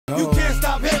You can't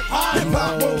stop hip hop. Hip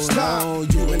hop won't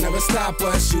stop. You will never stop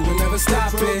us. You will never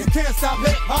stop it. You can't stop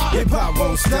hip hop. Hip hop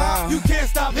won't stop. You can't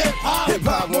stop hip hop. Hip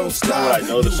hop won't stop. What I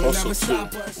noticed You will also never too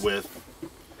stop us. with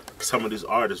some of these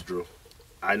artists, Drew,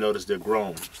 I noticed they're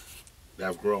grown. They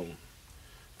have grown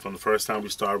from the first time we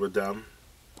started with them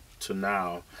to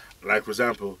now. Like for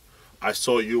example, I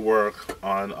saw you work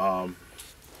on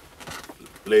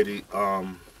Lady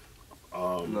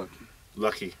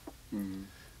Lucky. Mm-hmm.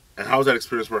 And how was that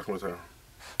experience working with her?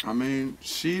 I mean,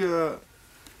 she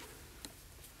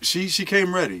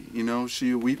came ready. You know,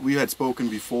 we had spoken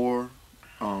before,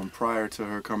 prior to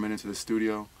her coming into the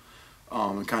studio,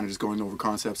 and kind of just going over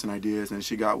concepts and ideas. And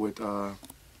she got with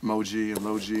Moji and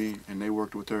Logi, and they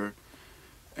worked with her.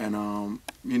 And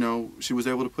you know, she was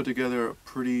able to put together a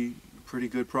pretty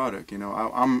good product. You know,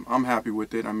 I'm happy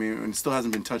with it. I mean, and it still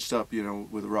hasn't been touched up, you know,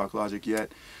 with Rock Logic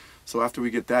yet. So after we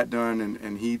get that done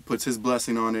and he puts his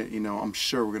blessing on it, you know, I'm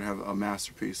sure we're gonna have a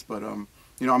masterpiece. But you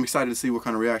know, I'm excited to see what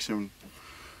kind of reaction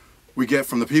we get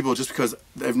from the people, just because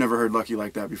they've never heard Lucky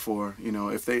like that before. You know,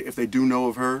 if they do know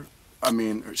of her, I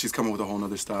mean, she's coming with a whole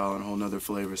nother style and a whole nother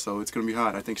flavor. So it's gonna be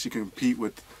hot. I think she can compete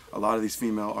with a lot of these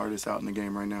female artists out in the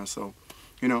game right now. So,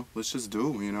 you know, let's just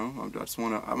do. You know,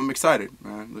 I'm excited,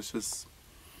 man. Let's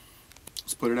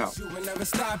put it out. You will never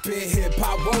stop it. Hip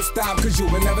hop won't stop, cause you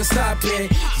will never stop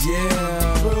it.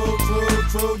 Yeah.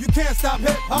 True. You can't stop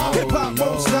hip hop. Hip hop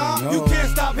won't stop. You can't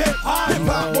stop hip hop. Hip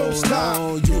hop won't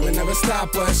stop. You will never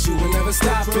stop us. You will never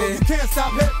stop You it. can't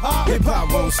stop hip hop. Hip hop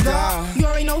won't stop. You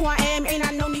already know who I am, ain't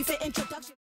I no need for intro.